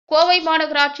கோவை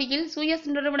மாநகராட்சியில் சூயஸ்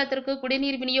நிறுவனத்திற்கு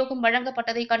குடிநீர் விநியோகம்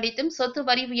வழங்கப்பட்டதை கண்டித்தும் சொத்து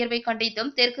வரி உயர்வை கண்டித்தும்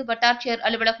தெற்கு வட்டாட்சியர்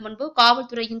அலுவலகம் முன்பு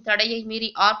காவல்துறையின் தடையை மீறி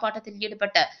ஆர்ப்பாட்டத்தில்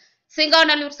ஈடுபட்ட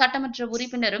சிங்காநல்லூர் சட்டமன்ற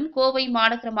உறுப்பினரும் கோவை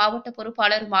மாநகர மாவட்ட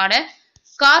பொறுப்பாளருமான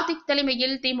கார்த்திக்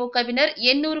தலைமையில் திமுகவினர்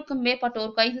 800க்கும்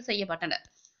மேற்பட்டோர் கைது செய்யப்பட்டனர்.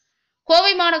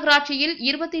 கோவை மாநகராட்சியில்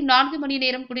 24 மணி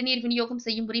நேரம் குடிநீர் விநியோகம்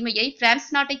செய்யும் உரிமையை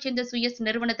பிரான்ஸ் நாட்டைச் சேர்ந்த சூயஸ்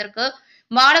நிறுவனத்திற்கு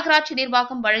மாநகராட்சி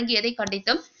நிர்வாகம் வழங்கியதை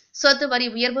கண்டித்தும் சொத்து வரி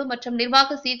உயர்வு மற்றும்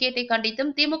நிர்வாக சீர்கேட்டை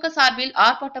கண்டித்தும் திமுக சார்பில்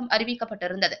ஆர்ப்பாட்டம்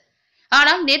அறிவிக்கப்பட்டிருந்தது.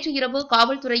 ஆனால் நேற்று இரவு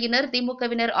காவல்துறையினர்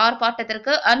திமுகவினர்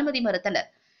ஆர்ப்பாட்டத்திற்கு அனுமதி மறுத்தனர்.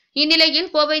 இந்நிலையில்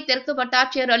கோவை தெற்கு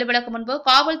வட்டாட்சியர் அலுவலகம் முன்பு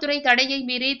காவல்துறை தடையை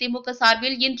மீறி திமுக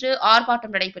சார்பில் இன்று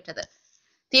ஆர்ப்பாட்டம் நடைபெற்றது.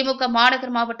 திமுக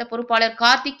மாநகர் மாவட்ட பொறுப்பாளர்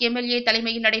கார்த்திக் எம்எல்ஏ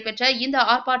தலைமையில் நடைபெற்ற இந்த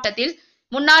ஆர்ப்பாட்டத்தில்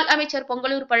முன்னாள் அமைச்சர்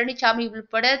பொங்கலூர் பழனிசாமி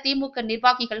உட்பட திமுக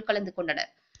நிர்வாகிகள் கலந்து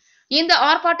கொண்டனர். இந்த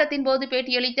ஆர்ப்பாட்டத்தின் போது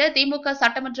பேட்டியளித்த திமுக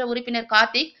சட்டமன்ற உறுப்பினர்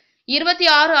கார்த்திக்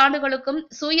 26 ஆண்டுகளுக்கும்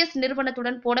சூயஸ்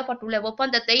நிறுவனத்துடன் போடப்பட்டுள்ள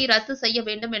ஒப்பந்தத்தை ரத்து செய்ய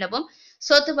வேண்டும் எனவும்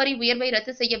சொத்து வரி உயர்வை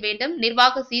ரத்து செய்ய வேண்டும்,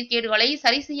 நிர்வாக சீர்கேடுகளை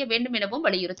சரி செய்ய வேண்டும் எனவும்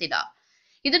வலியுறுத்தினார்.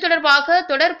 இது தொடர்பாக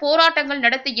தொடர் போராட்டங்கள்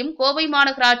நடத்தியும் கோவை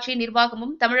மாநகராட்சி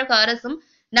நிர்வாகமும் தமிழக அரசும்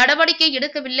நடவடிக்கை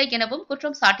எடுக்கவில்லை எனவும்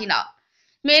குற்றம் சாட்டினார்.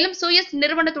 மேலும் சூயஸ்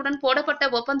நிறுவனத்துடன் போடப்பட்ட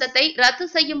ஒப்பந்தத்தை ரத்து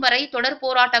செய்யும் வரை தொடர்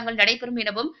போராட்டங்கள் நடைபெறும்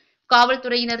எனவும்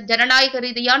காவல்துறையினர் ஜனநாயக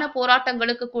ரீதியான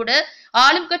போராட்டங்களுக்கு கூட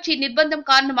ஆளும் கட்சி நிர்பந்தம்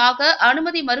காரணமாக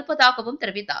அனுமதி மறுப்பதாகவும்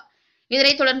தெரிவித்தார்.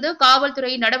 இதனைத் தொடர்ந்து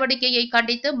காவல்துறை நடவடிக்கையை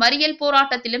கண்டித்து மறியல்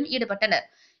போராட்டத்திலும் ஈடுபட்டனர்.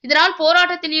 இதனால்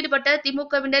போராட்டத்தில் ஈடுபட்ட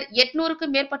திமுகவினர்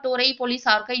 800க்கும் மேற்பட்டோரை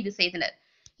போலீசார் கைது செய்தனர்.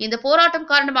 இந்த போராட்டம்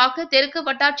காரணமாக தெற்கு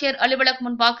வட்டாட்சியர் அலுவலகம்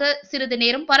முன்பாக சிறிது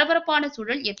நேரம் பரபரப்பான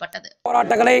சூழல் ஏற்பட்டது.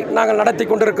 போராட்டங்களை நாங்கள் நடத்தி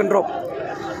கொண்டிருக்கின்றோம்.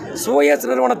 சூயஸ்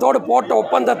நிறுவனத்தோடு போட்ட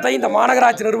ஒப்பந்தத்தை இந்த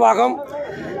மாநகராட்சி நிர்வாகம்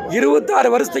 26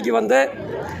 வருஷத்துக்கு வந்து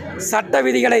சட்ட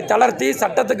விதிகளை தளர்த்தி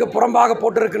சட்டத்துக்கு புறம்பாக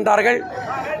போட்டிருக்கின்றார்கள்.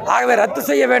 ஆகவே ரத்து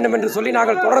செய்ய வேண்டும் என்று சொல்லி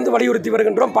நாங்கள் தொடர்ந்து வலியுறுத்தி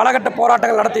வருகின்றோம். பலகட்ட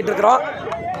போராட்டங்கள் நடத்திட்டு இருக்கிறோம்.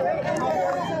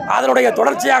 அதனுடைய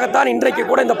தொடர்ச்சியாகத்தான் இன்றைக்கு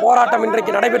கூட இந்த போராட்டம்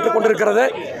இன்றைக்கு நடைபெற்று கொண்டிருக்கிறது.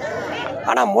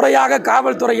 ஆனால் முறையாக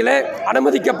காவல்துறையிலே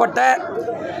அனுமதிக்கப்பட்ட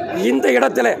இந்த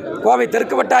இடத்தில் கோவை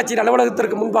தெற்கு வட்டாட்சியர்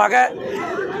அலுவலகத்திற்கு முன்பாக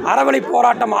அறவழி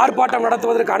போராட்டம் ஆர்ப்பாட்டம்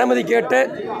நடத்துவதற்கு அனுமதி கேட்டு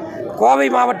கோவை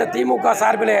மாவட்ட திமுக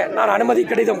சார்பிலே நான் அனுமதி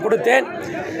கடிதம் கொடுத்தேன்.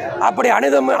 அப்படி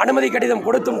அனுமதி கடிதம்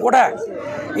கொடுத்தும் கூட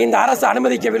இந்த அரசு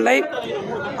அனுமதிக்கவில்லை.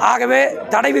 ஆகவே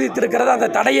தடை விதித்திருக்கிறது.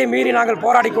 அந்த தடையை மீறி நாங்கள்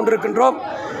போராடி கொண்டிருக்கின்றோம்.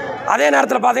 அதே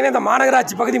நேரத்தில் பார்த்திங்கன்னா இந்த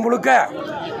மாநகராட்சி பகுதி முழுக்க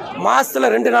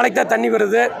மாதத்தில் 2 நாளைக்கு தான் தண்ணி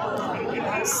வருது.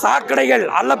 சாக்கடைகள்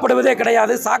அள்ளப்படுவதே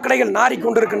கிடையாது. சாக்கடைகள்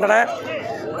நாறிக்கொண்டிருக்கின்றன.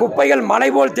 குப்பைகள்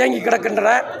மலை போல் தேங்கி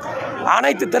கிடக்கின்றன.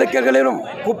 அனைத்து தெருக்களிலும்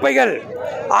குப்பைகள்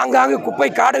ஆங்காங்கு குப்பை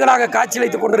காடுகளாக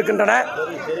காட்சியளித்துக் கொண்டிருக்கின்றன.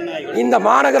 இந்த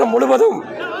மாநகரம் முழுவதும்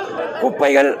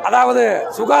குப்பைகள், அதாவது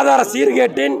சுகாதார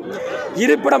சீர்கேட்டின்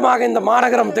இருப்பிடமாக இந்த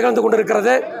மாநகரம் திகழ்ந்து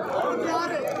கொண்டிருக்கிறது.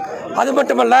 அது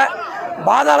மட்டுமல்ல,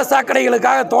 பாதாள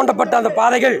சாக்கடைகளுக்காக தோண்டப்பட்ட அந்த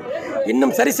பாதைகள்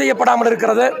இன்னும் சரி செய்யப்படாமல்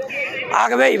இருக்கிறது.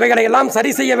 ஆகவே இவைகளை எல்லாம்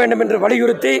சரி செய்ய வேண்டும் என்று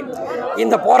வலியுறுத்தி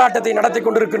இந்த போராட்டத்தை நடத்தி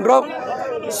கொண்டிருக்கின்றோம்.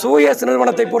 சூயஸ்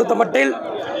நிறுவனத்தை பொறுத்த மட்டில்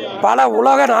பல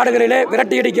உலக நாடுகளிலே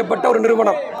விரட்டியடிக்கப்பட்ட ஒரு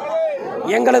நிறுவனம்.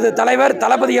 எங்களது தலைவர்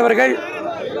தளபதி அவர்கள்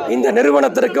இந்த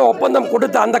நிறுவனத்திற்கு ஒப்பந்தம்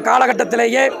கொடுத்த அந்த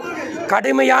காலகட்டத்திலேயே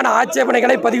கடுமையான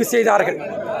ஆட்சேபனைகளை பதிவு செய்தார்கள்.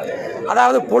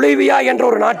 அதாவது பொலிவியா என்ற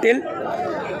ஒரு நாட்டில்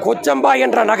கொச்சம்பா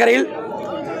என்ற நகரில்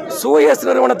சூயஸ்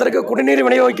நிறுவனத்திற்கு குடிநீர்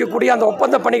விநியோகிக்கக்கூடிய அந்த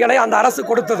ஒப்பந்த பணிகளை அந்த அரசு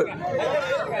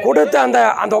கொடுத்த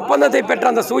அந்த ஒப்பந்தத்தை பெற்ற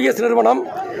அந்த சூயஸ் நிறுவனம்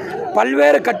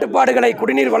பல்வேறு கட்டுப்பாடுகளை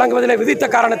குடிநீர் வழங்குவதில் விதித்த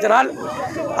காரணத்தினால்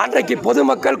அன்றைக்கு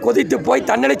பொதுமக்கள் கொதித்து போய்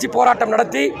தன்னெழுச்சி போராட்டம்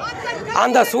நடத்தி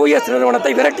அந்த சூயஸ்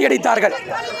நிறுவனத்தை விரட்டியடித்தார்கள்.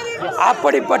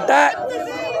 அப்படிப்பட்ட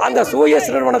அந்த சூயஸ்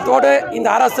நிறுவனத்தோடு இந்த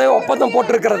அரசு ஒப்பந்தம்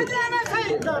போட்டிருக்கிறது.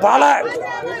 பல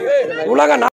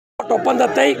உலக நாட்டு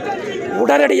ஒப்பந்தத்தை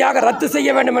உடனடியாக ரத்து செய்ய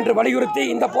வேண்டும் என்று வலியுறுத்தி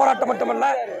இந்த போராட்டம் மட்டுமல்ல,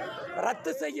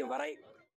 ரத்து செய்யும் வரை